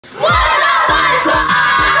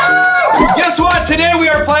Guess what? Today we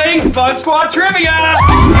are playing Fun Squad Trivia.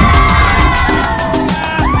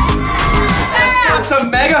 Got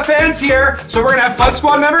some mega fans here, so we're gonna have Fun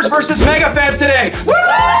Squad members versus mega fans today. Woo!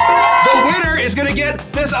 The winner is gonna get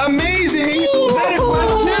this amazing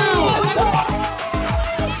MetaQuest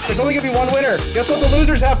 2. There's only gonna be one winner. Guess what the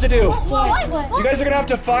losers have to do? What? You guys are gonna have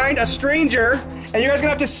to find a stranger, and you guys are gonna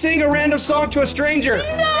have to sing a random song to a stranger. No!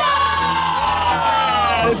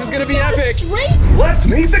 This is gonna be epic. Let's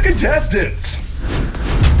meet the contestants.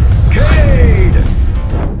 Kade,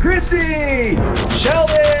 Christy,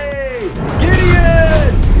 Shelby,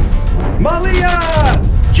 Gideon, Malia,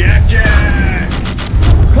 Jack,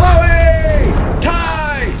 Chloe,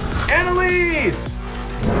 Ty, Annalise,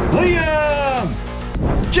 Liam,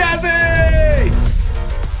 Jazzy.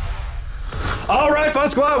 All right, Fun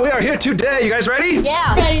Squad, we are here today. You guys ready?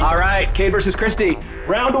 Yeah. Ready. All right, Kade versus Christy.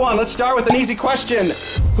 Round one, let's start with an easy question.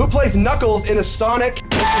 Who plays Knuckles in the Sonic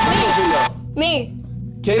Knuckles video? Me.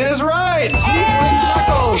 Kade is right.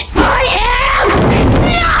 Knuckles. I am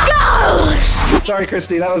Knuckles. Sorry,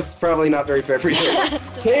 Christy, that was probably not very fair for you.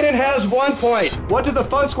 Kaden has 1 point. What did the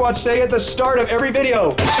Fun Squad say at the start of every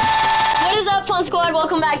video? What is up, Fun Squad?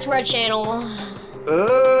 Welcome back to our channel.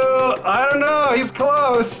 I don't know. He's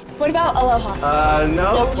close. What about Aloha?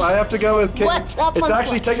 No, I have to go with Kade. What's up, Fun It's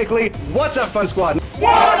actually Squad? technically, what's up, Fun Squad?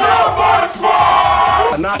 What's up, Fun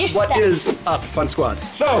Squad? Not Just what that. is up, Fun Squad.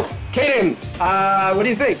 So, Kaden, what do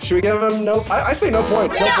you think? Should we give him no? I say no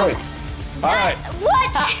points. No points. All right.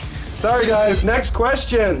 What? Sorry, guys. Next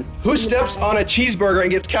question. Who steps on a cheeseburger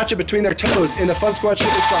and gets ketchup between their toes in the Fun Squad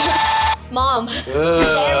shooting song? Mom.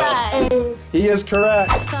 Sarah. He is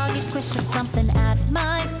correct. Soggy squish of something at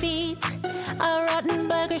my feet. A rotten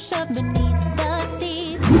burger shoved beneath the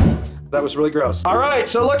seat. That was really gross. All right,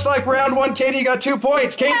 so it looks like round one, Katie, you got 2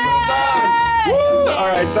 points. Katie moves on. Woo! All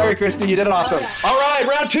right, sorry, Christy, you did it awesome. All right,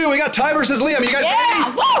 round two, we got Ty versus Liam. You guys ready?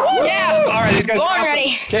 Woo! Yeah. All right, these guys are Born awesome.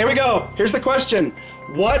 ready. Okay, here we go. Here's the question.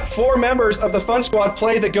 What 4 members of the Fun Squad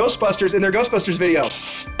play the Ghostbusters in their Ghostbusters video? All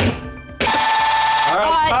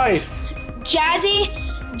right, Ty. Jazzy,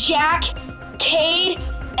 Jack, Kade,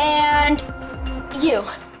 and you.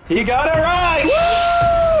 He got it right.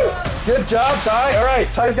 Woo! Good job, Ty. All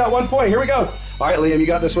right, Ty's got 1 point. Here we go. All right, Liam, you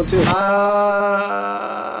got this one too.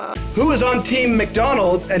 Who is on Team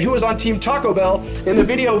McDonald's and who is on Team Taco Bell? In the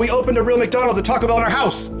video, we opened a real McDonald's and Taco Bell in our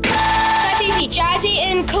house. That's easy. Jazzy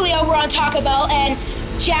and Khalil were on Taco Bell, and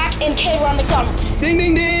Jack and Kade were on McDonald's. Ding,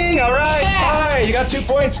 ding, ding. All right, Ty, you got 2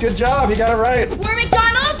 points. Good job. You got it right. We're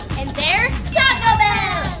McDonald's, and they're Taco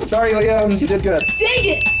Bell. Sorry, Liam. You did good. Dang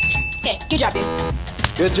it. Okay, good job, dude.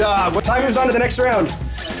 Good job. What time moves on to the next round?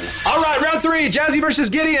 All right, round 3, Jazzy versus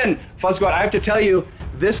Gideon. Fun Squad, I have to tell you,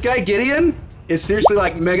 this guy, Gideon, is seriously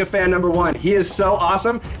like mega fan #1. He is so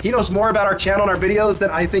awesome. He knows more about our channel and our videos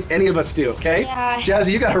than I think any of us do, okay? Yeah.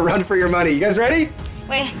 Jazzy, you gotta run for your money. You guys ready?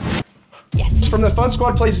 Wait. Yes. From the Fun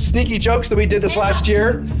Squad Plays Sneaky Jokes that we did this last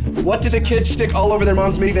year, what did the kids stick all over their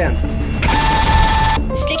mom's minivan?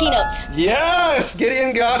 Sticky notes. Yes,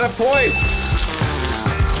 Gideon got a point.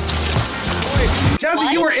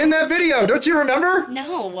 Jazzy, you were in that video, don't you remember?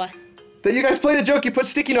 No. That you guys played a joke, you put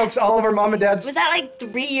sticky notes all over mom and dad's. Was that like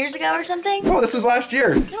 3 years ago or something? Oh, this was last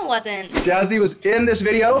year. No, it wasn't. Jazzy was in this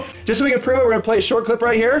video. Just so we can prove it, we're gonna play a short clip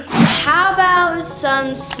right here. How about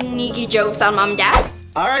some sneaky jokes on mom and dad?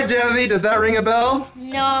 All right, Jazzy, does that ring a bell?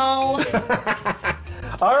 No.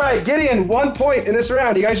 All right, Gideon, 1 point in this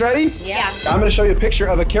round. You guys ready? Yeah. I'm gonna show you a picture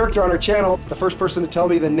of a character on our channel. The first person to tell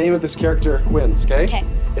me the name of this character wins, okay? Okay.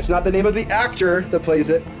 It's not the name of the actor that plays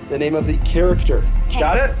it, the name of the character. Okay.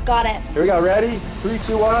 Got it? Got it. Here we go, ready? 3,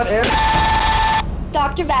 2, 1, and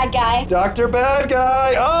Dr. Bad Guy. Dr. Bad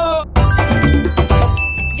Guy. Oh!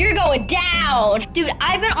 You're going down. Dude,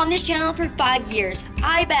 I've been on this channel for 5 years.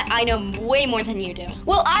 I bet I know way more than you do.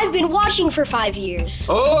 Well, I've been watching for 5 years.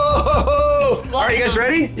 Oh! All right, you guys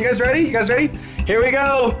ready? You guys ready? You guys ready? Here we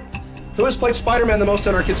go. Who has played Spider-Man the most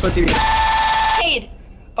on our Kids Fun TV? Kade.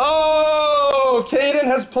 Oh! Kaden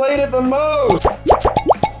has played it the most.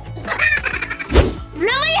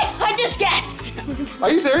 Really? I just guessed. Are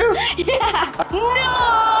you serious? Yeah. No!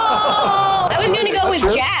 I was gonna go with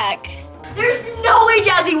True. Jack. There's no way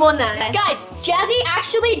Jazzy won that. Guys, Jazzy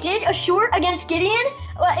actually did a short against Gideon.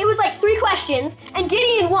 It was like 3 questions, and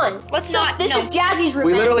Gideon won. This is Jazzy's revenge.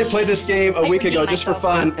 We literally played this game a week ago just for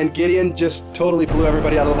fun, and Gideon just totally blew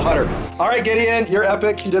everybody out of the water. All right, Gideon, you're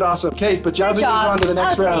epic. You did awesome. Okay, but Jazzy moves on to the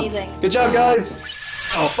next That was round. amazing. Good job, guys.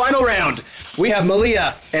 Oh, final round. We have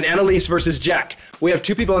Malia and Annalise versus Jack. We have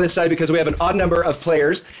 2 people on this side because we have an odd number of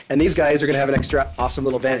players, and these guys are gonna have an extra awesome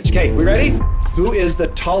little advantage. Okay, we ready? Who is the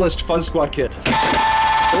tallest Fun Squad kid?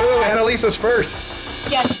 Ooh, Annalise was first.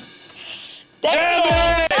 Yes.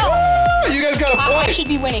 Jazzy! Woo! You guys got a point. I should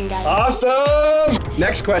be winning, guys. Awesome!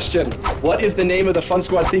 Next question. What is the name of the Fun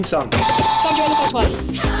Squad theme song? Come join the Fun Squad.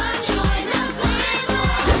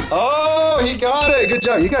 Oh, he got it. Good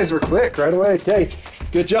job. You guys were quick right away. Okay,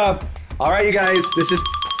 good job. All right, you guys, this is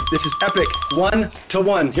epic.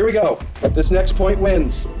 1-1. Here we go. This next point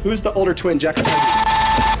wins. Who's the older twin, Jack?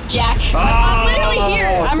 Jack. I'm literally here.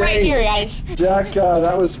 I'm right here, guys. Jack,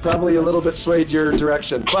 that was probably a little bit swayed your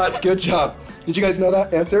direction, but good job. Did you guys know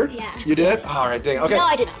that answer? Yeah. You did? All right, dang. Okay. No,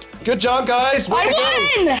 I did not. Good job, guys. Way to go.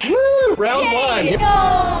 I won! Woo! Round one.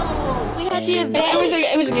 We had the advantage.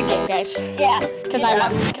 It was a good game, guys. Yeah. Because I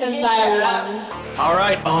won. All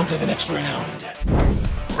right, on to the next round.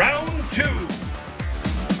 Round 2.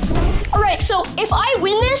 All right, so if I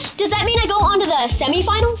win this, does that mean I go on to the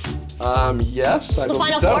semifinals? Yes, I The believe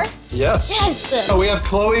final so. four? Yes. Yes. So we have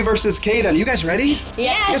Chloe versus Kade. You guys ready?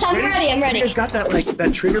 Yes, I'm ready. I'm ready. You guys got that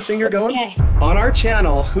that trigger finger going? Okay. On our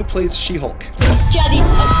channel, who plays She-Hulk? Jazzy.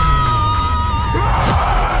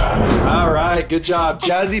 All right, good job.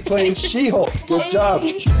 Jazzy playing She-Hulk. Good job.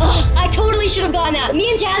 Oh, I totally should have gotten that. Me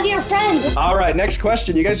and Jazzy are friends. All right, next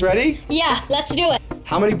question. You guys ready? Yeah, let's do it.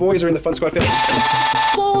 How many boys are in the Fun Squad family?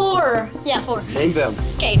 4. Yeah, 4. Name them.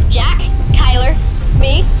 Okay, Jack, Kyler,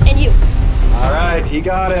 me, and you. All right, he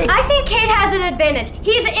got it. I think Kade has an advantage.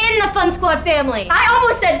 He's in the Fun Squad family. I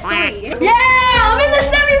almost said 3. Yeah, I'm in the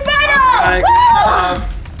semifinal. All right, good job.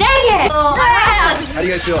 Dang it! How you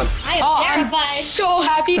guys feeling? I am I'm terrified. so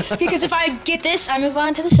happy because if I get this, I move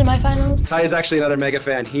on to the semifinals. Ty is actually another mega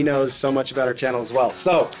fan. He knows so much about our channel as well.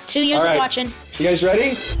 So, 2 years all right. of watching. You guys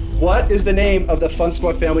ready? What is the name of the Fun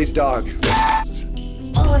Squad family's dog?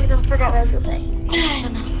 Oh, I forgot what I was gonna say. I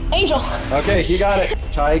don't know. Angel. Okay, he got it.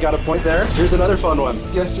 Ty got a point there. Here's another fun one.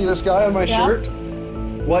 You guys see this guy on my shirt?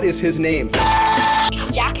 What is his name?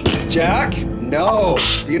 Jack. Jack? No.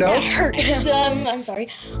 Do you know? Hurt. I'm sorry.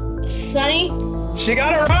 Sunny. She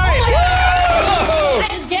got it right. I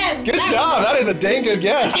just guessed. Good job. That is a dang good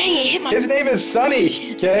guess. Dang it, hit my His name is Sunny.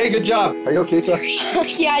 Okay, good job. Are you okay, Ty?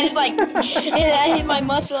 Yeah, I just I hit my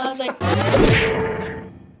muscle. I was like,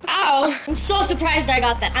 ow. I'm so surprised I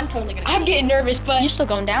got that. I'm totally gonna. I'm getting nervous, but you're still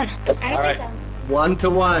going down. I don't think so.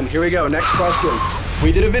 1-1. Here we go. Next question.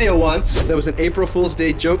 We did a video once that was an April Fool's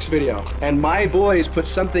Day jokes video, and my boys put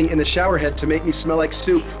something in the shower head to make me smell like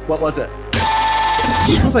soup. What was it?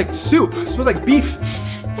 It smells like soup. It smells like beef.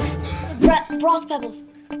 Broth pebbles.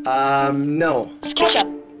 No. Just catch up.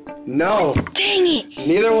 No. Dang it.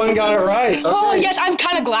 Neither one got it right. Okay. Oh, yes, I'm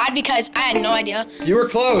kind of glad because I had no idea. You were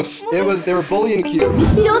close. They were bullion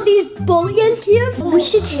cubes. You know these bullion cubes? We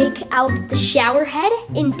should take out the shower head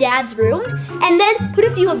in Dad's room and then put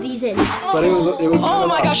a few of these in. But it was Oh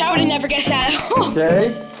my gosh, I would have never guessed that.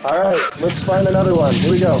 Okay. All right. Let's find another one.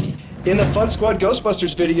 Here we go. In the Fun Squad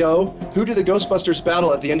Ghostbusters video, who do the Ghostbusters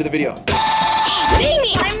battle at the end of the video? Dang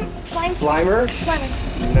it. Slimer?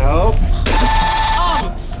 No.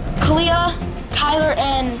 Kalia, Kyler,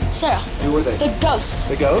 and Sarah. Who were they? The ghosts.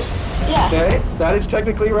 The ghosts? Yeah. Okay. That is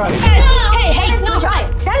technically right. Hey, That is not right.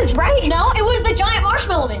 That is right. No, it was the giant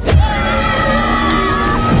marshmallow man.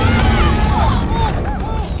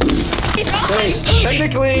 Hey,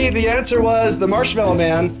 technically, the answer was the Marshmallow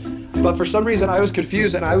Man, but for some reason I was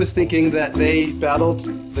confused and I was thinking that they battled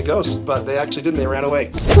the ghost, but they actually didn't. They ran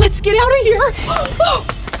away. Let's get out of here.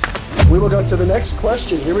 We will go to the next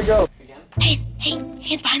question. Here we go. Hey,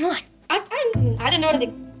 hands behind the line. I didn't know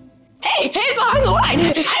anything. Hey, hands behind the line. I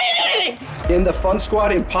didn't do anything. In the Fun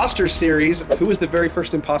Squad Imposter series, who was the very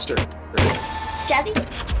first imposter? Jazzy.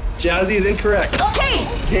 Jazzy is incorrect. Okay.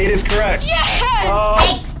 Kade is correct. Yes.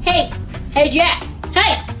 Oh, Hey, Jack.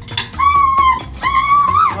 Hey.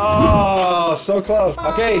 oh, so close.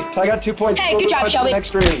 Okay, Ty got 2 points. Hey, good job, Next Shelby.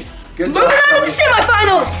 Next ring. Good job. Moving on to the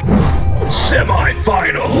semifinals.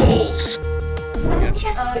 Semifinals.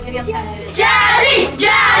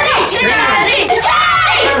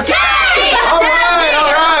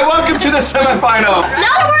 All right. Welcome to the semifinal. Now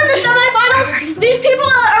that we're in the semifinals, these people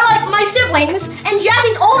are like my siblings, and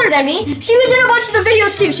Jazzy's older than me. She was in a bunch of the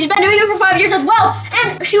videos too. She's been doing it for 5 years as well,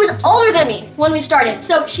 and she was older than me when we started,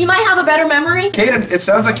 so she might have a better memory. Kade, it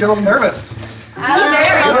sounds like you're a little nervous. I'm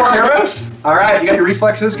A little nervous? All right, you got your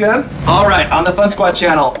reflexes good? All right, on the Fun Squad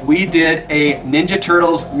channel, we did a Ninja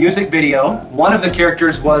Turtles music video. One of the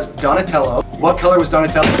characters was Donatello. What color was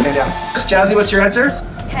Donatello? Stand down. Jazzy, what's your answer?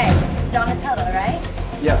 Okay, Donatello, right?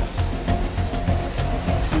 Yes.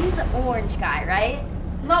 He's the orange guy, right?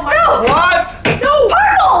 What? No!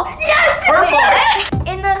 Purple! Yes! Purple! Yes!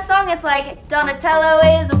 In the song, it's like, Donatello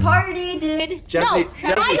is a party dude. Jazzy,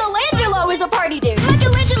 No, Michelangelo is a party dude.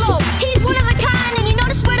 Michelangelo, he's one of a kind, and you know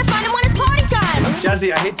the way to find him when it's party time. Jazzy,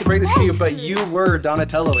 Jazzy, I hate to break this to you, but you were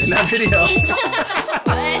Donatello in that video.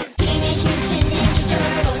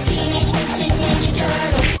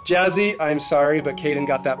 Jazzy, I'm sorry, but Kaden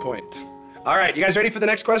got that point. All right, you guys ready for the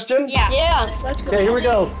next question? Yeah. Let's go. Okay, here we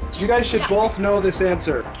go. You guys should both know this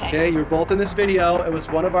answer. Okay, you're both in this video. It was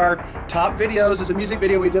one of our top videos. It's a music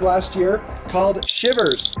video we did last year called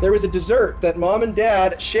Shivers. There was a dessert that mom and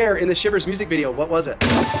dad share in the Shivers music video. What was it?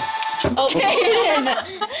 Okay.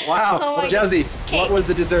 Wow. Oh my Jazzy, what was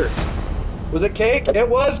the dessert? Was it cake? It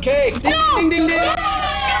was cake. Ding, ding, ding, ding.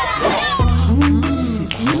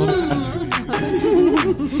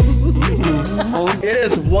 It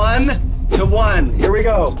is 1-1. Here we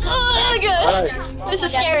go. Oh, good. All right. This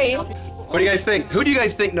is scary. What do you guys think? Who do you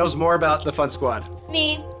guys think knows more about the Fun Squad?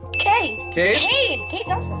 Me. Kade. Kade? Kade's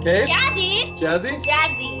awesome. Kade? Jazzy. Jazzy?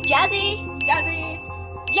 Jazzy. Jazzy.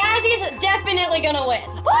 Jazzy's definitely gonna win.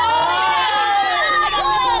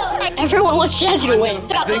 Everyone wants Jazzy to win.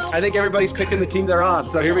 I think everybody's picking the team they're on,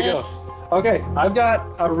 so here we go. Okay, I've got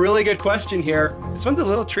a really good question here. This one's a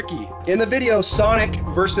little tricky. In the video Sonic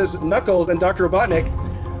versus Knuckles and Dr. Robotnik,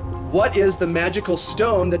 what is the magical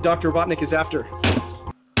stone that Dr. Robotnik is after?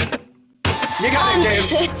 You got it,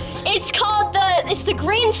 James. It's the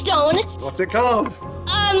green stone. What's it called?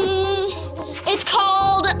 It's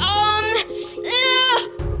called,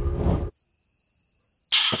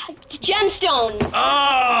 gemstone.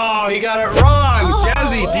 Oh, he got it wrong. Oh,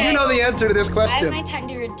 Jazzy, do you know the answer to this I have question? my time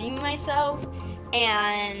to redeem myself,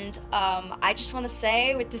 and I just want to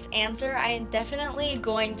say with this answer, I am definitely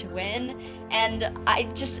going to win, and I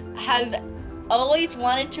just have always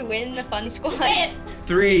wanted to win the Fun Squad.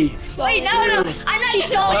 3. Wait, no, I'm not. She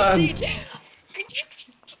stole it. She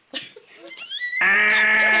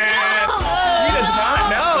does not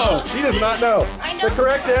know. She does not know. I know. The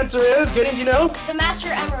correct answer is, Gideon, do you know? The Master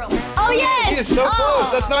Emerald. Oh, yes. He is so close.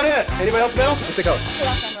 That's not it. Anybody else know? What's it called?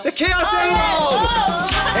 The Chaos Emerald.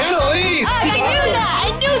 Annalise. I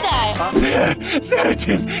knew that. There it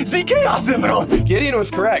is, the Chaos Emerald. Gideon was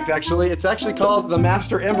correct, actually. It's actually called the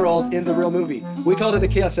Master Emerald in the real movie. We called it the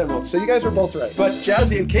Chaos Emerald. So you guys were both right. But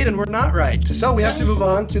Jazzy and Kaden were not right. So we have to move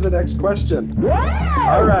on to the next question.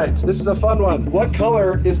 All right, this is a fun one. What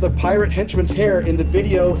color is the pirate henchman's hair in the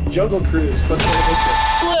video Jungle Cruise?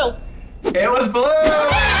 Blue. It was blue.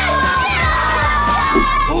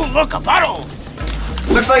 Oh, look, a bottle.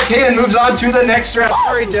 Looks like Kaden moves on to the next round.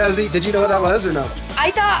 Sorry, Jazzy. Did you know what that was or no?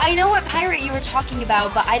 I know what pirate you were talking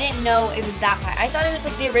about, but I didn't know it was that pirate. I thought it was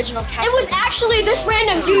like the original cast. It was actually this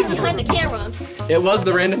random dude behind the camera. It was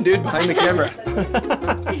the random dude behind the camera. Right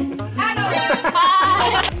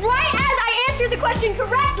as I answered the question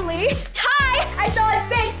correctly, Ty, I saw his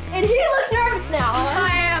face, and he looks nervous now. I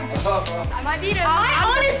am. I might beat him. I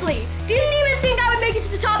honestly didn't even think I would make it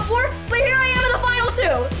to the top 4, but here I am in the final 2.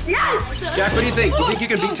 Yes! Jack, what do you think? Do you think you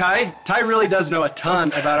can beat Ty? Ty really does know a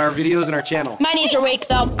ton about our videos and our channel. My knees are weak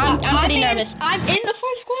though. I'm pretty nervous. I'm in the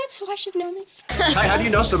Fun Squad, so I should know this. Ty, how do you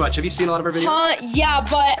know so much? Have you seen a lot of our videos? Yeah,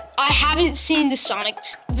 but I haven't seen the Sonic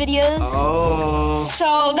videos. Oh.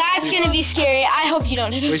 So that's gonna be scary. I hope you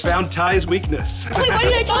don't do We this. found Ty's weakness. Wait, what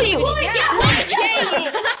did I tell you?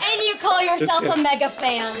 And you call yourself a mega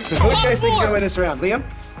fan. Who do you guys think is going to win this round? Liam?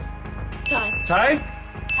 Ty. Ty?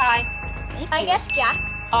 Ty. I guess Jack.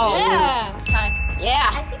 Oh. Yeah. Ty. Yeah.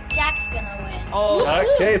 I think Jack's gonna win. Oh.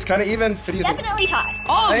 Okay, it's kind of even. What do you think? Definitely Ty.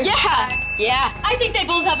 Oh, Thanks. yeah. Yeah. I think they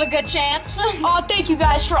both have a good chance. Oh, thank you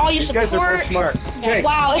guys for all your These support. guys are both smart. Okay,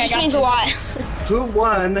 Wow, it just means a lot. who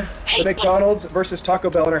won the McDonald's versus Taco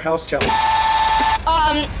Bell in our house challenge?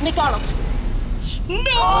 McDonald's.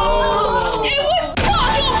 No! It was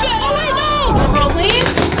Taco Bell! Oh, wait, no! Really?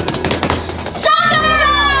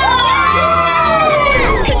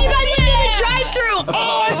 Because you guys went in the drive-thru!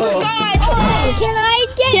 Oh, I forgot! Can I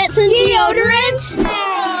get some deodorant?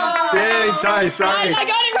 Dang, Ty, sorry. I got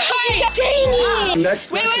it right! Dang it!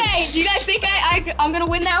 Next Wait, question. do you guys think I'm gonna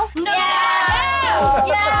win now? No.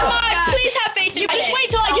 Come on, please have faith in me. Just wait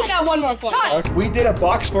till I get that one more point. We did a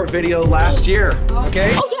box sport video last year,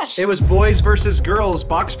 okay? Oh, yes. It was boys versus girls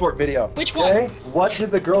box sport video. Which one? Okay? What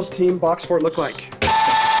did the girls team box sport look like?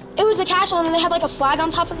 It was a castle and then they had like a flag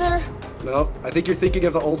on top of there. No, I think you're thinking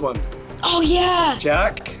of the old one. Oh, yeah.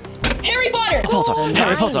 Jack? Harry Potter.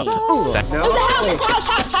 Harry Potter. No. It was a house.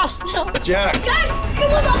 Jack? Guys, it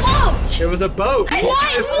was a boat. It was a boat. What? It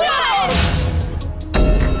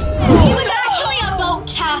was actually a boat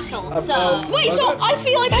castle, so. Wait, so I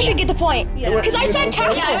feel like I should get the point. Because I said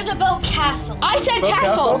castle. Yeah, it was a boat castle. I said Boat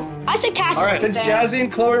castle. castle? I said castle. All right, since Jazzy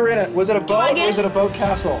and Chloe were in it, was it a boat or was it a boat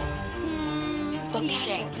castle? Boat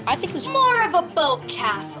castle. I think it was More of a boat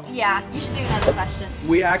castle. Yeah, you should do another question.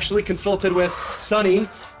 We actually consulted with Sunny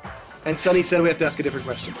and Sunny said we have to ask a different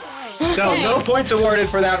question. So no points awarded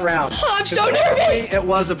for that round. Oh, I'm so nervous. It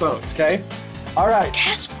was a vote, okay? All right.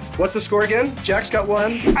 What's the score again? Jack's got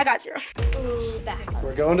 1. I got 0. Ooh, back.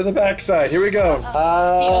 We're going to the back side. Here we go. The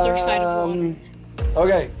other side of 1.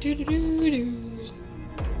 Okay.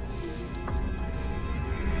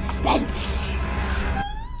 Suspense.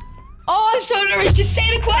 Oh, I'm so nervous. Just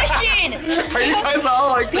say the question. Are you guys all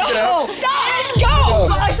like freaking out? Stop. Just go.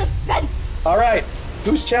 Oh, suspense. All right.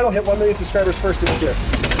 Whose channel hit 1 million subscribers first this year?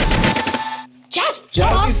 Jazzy.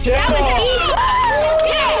 Jazzy's channel.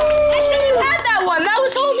 Yeah. I should have had that one. That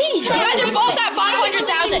was all me. You guys are both at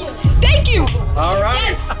 500,000. Thank you. All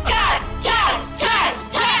right. Tag.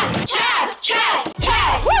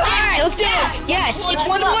 All right, let's do this. Yes. It's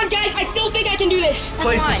 1-1, guys. I still think I can do this.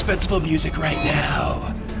 Play suspenseful music right now.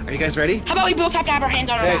 Are you guys ready? How about we both have to have our hands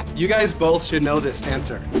on our Okay, lap? you guys both should know this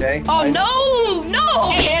answer, okay? Oh, no.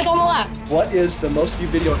 Hey, hands on the lap. What is the most viewed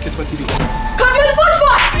video on Kidz TV? Come for the fun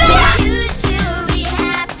spot. Choose to be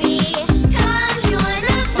happy. Come join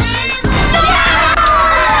the family.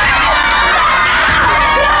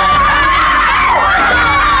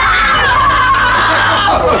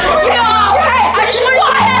 I just want to.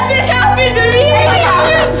 Why has this happened to me?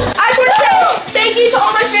 I just want to say thank you to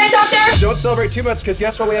all my fans out there. Don't celebrate too much, because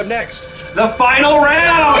guess what we have next? The final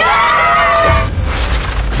round!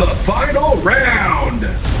 The final round!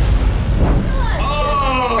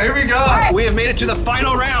 Oh, here we go. We have made it to the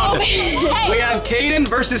final round. We have Kade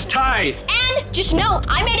versus Ty. And just know,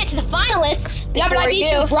 I made it to the finalists. Yeah, but I beat you.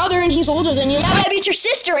 your brother and he's older than you. Yeah, but I beat your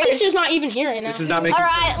sister. Sister's not even here right now. This is not making All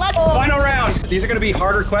right, sense. let's go. Final round. These are going to be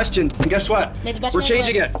harder questions. And guess what? May the best We're man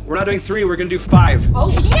changing win. it. We're not doing 3, we're going to do 5. Oh,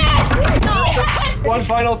 yes! One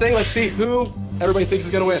final thing. Let's see who everybody thinks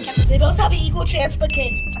is going to win. They both have an equal chance, but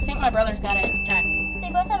Kade. I think my brother's got it. They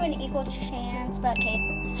both have an equal chance, but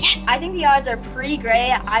Kade. Yes. I think the odds are pretty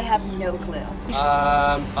great. I have no clue.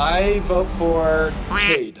 I vote for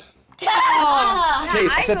Kade. Tate.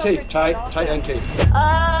 I said Tate. Ty and Kade.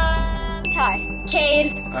 Ty.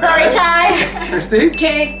 Kade. All Sorry, right. Ty. Christy?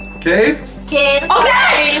 Kade. Kade? Kade.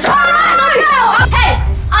 Okay! Hey,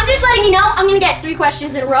 I'm just letting you know, I'm gonna get 3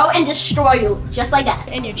 questions in a row and destroy you, just like that.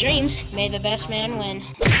 In your dreams, may the best man win.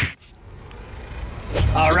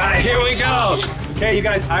 All right, here we go. Okay, you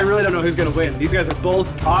guys, I really don't know who's gonna win. These guys are both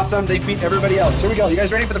awesome. They beat everybody else. Here we go. You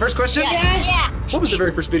guys ready for the first question? Yes. Yeah. What was the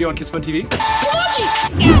very first video on Kidz TV?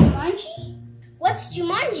 Jumanji? What's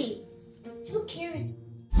Jumanji? Who cares?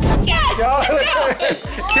 Yes! No,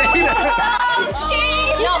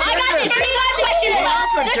 I got this. There's 5 questions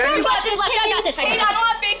left. There's 4 questions left. I got this. I I got don't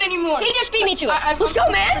have faith anymore. this. He just beat me to it. Let's go,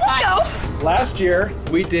 man. Let's go. Last year,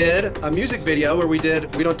 we did a music video where we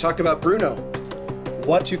did We Don't Talk About Bruno.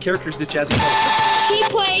 What 2 characters did Jazzy play? She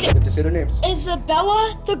played You have to say their names.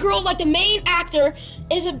 Isabella, the girl, like the main actor.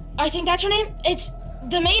 I think that's her name. It's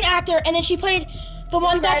the main actor, and then she played the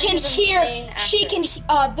one that can hear. She can,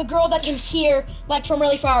 the girl that can hear, like from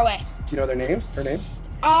really far away. Do you know their names? Her name?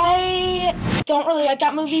 I don't really like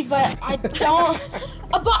that movie, but I don't.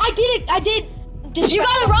 But I did it. I did. You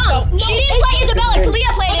got it wrong. No, She didn't play Isabella.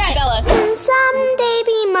 Kalia played Isabella. Someday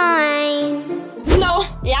be mine. No.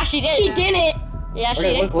 Yeah, she did. She didn't. Yeah, she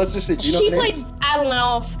Okay, did. let's just see. Do you know She the names? played. I don't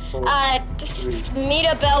know.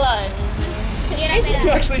 Mirabella. You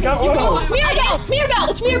actually got one of them. Mirabelle.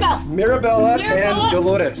 It's Mirabelle. Mirabella Mirabella. and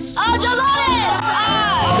Dolores. Oh, Dolores!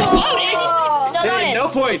 Dolores. Hey, no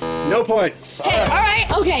points. No points. All Hey, right. all right.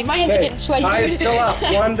 Okay, my hands are Okay, getting sweaty. Ty is still up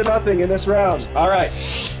 1-0 in this round. All right.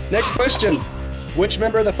 Next question. Which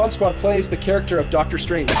member of the Fun Squad plays the character of Doctor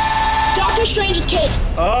Strange? Doctor Strange's kid.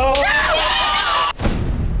 Oh!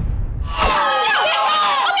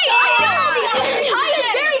 Ty is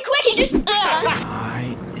very quick. He's just.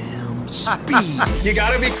 I am speed. You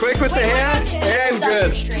gotta be quick with the hand and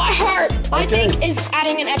good. My heart, I Okay. think, is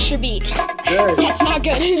adding an extra beat. Good. That's not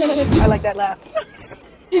good. I like that laugh.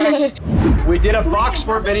 We did a box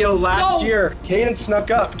sport video last year. Caden snuck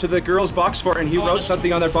up to the girls' box sport and he wrote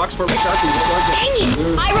something on their box sport with Sharpie. What was it?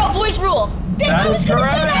 I wrote boys rule. That is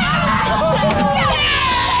correct.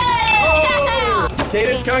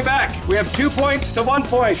 Caden's coming back. We have 2 points to 1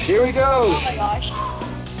 point. Here we go. Oh my gosh.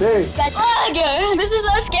 Okay. Ugh, this is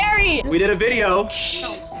so scary. We did a video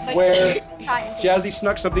where Jazzy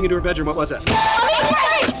snuck something into her bedroom. What was it? I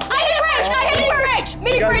hit it first. You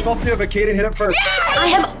Mini guys fridge. both do it, but Caden hit it first. I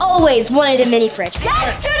have always wanted a mini fridge.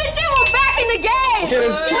 That's 2-2. We're back in the game. It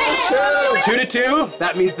is 2-2. 2-2.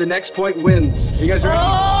 That means the next point wins. Are you guys ready?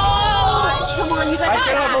 Oh, come on, you got I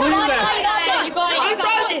cannot believe You this. got it. You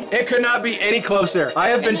got it. It could not be any closer. I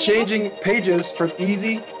have been changing pages from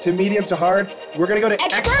easy to medium to hard. We're gonna go to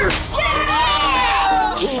experts.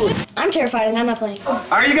 I'm terrified and I'm not playing.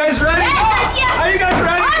 Are you guys ready? Yes. Are you guys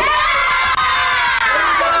ready?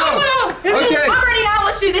 Okay. I'm ready now.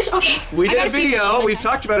 Let's do this. Okay. We did a video. We've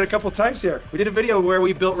talked about it a couple times here. We did a video where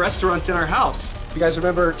we built restaurants in our house. You guys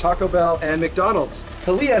remember Taco Bell and McDonald's?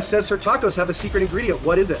 Kalia says her tacos have a secret ingredient.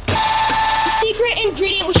 What is it? The secret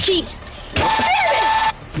ingredient was cheese.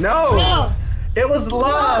 No. No. It was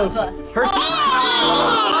love. Her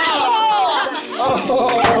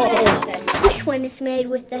This one is made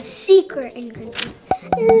with the secret ingredient.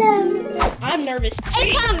 Love. I'm nervous.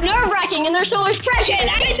 It's kind of nerve-wracking and there's so much pressure. Okay,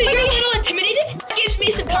 that means you're a little intimidated. Gives me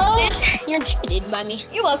some confidence. You're intimidated by me.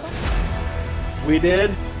 You're welcome. We did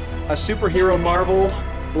a superhero Marvel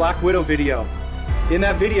Black Widow video. In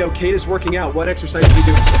that video, Kade is working out. What exercise is he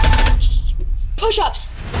doing? Push-ups.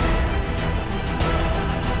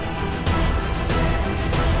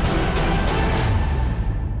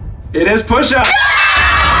 It is push-up.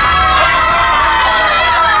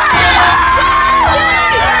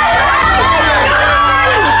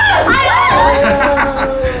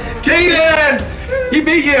 Kaden! He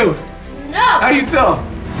beat you. No. How do you feel?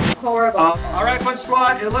 Horrible. All right, Fun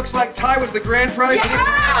Squad. It looks like Ty was the grand prize. Yeah.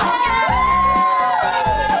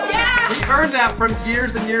 He earned that from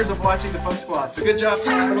years and years of watching the Fun Squad. So good job,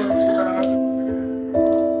 Ty.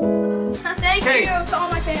 Thank Hey. you to all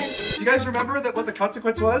my fans. Do you guys remember that what the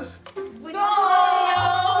consequence was?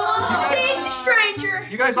 Sing to stranger.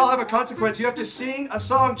 You guys all have a consequence. You have to sing a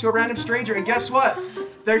song to a random stranger, and guess what?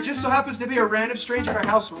 There just so happens to be a random stranger in our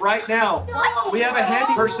house right now. What? We have a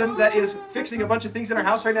handy person that is fixing a bunch of things in our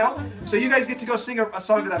house right now. So you guys get to go sing a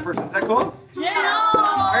song to that person. Is that cool? Yeah.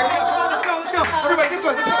 All right, come on, let's go, let's go. Everybody, this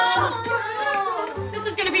way, this way. This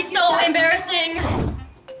is gonna be so embarrassing.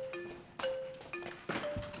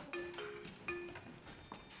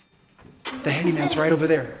 The handyman's right over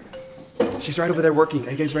there. She's right over there working.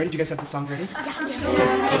 Are you guys ready? Do you guys have the song ready?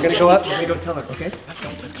 Yeah. We're gonna go up. Let me go tell her. Okay? Let's go.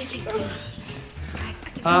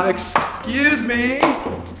 Excuse me.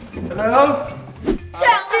 Hello?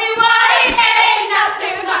 Tell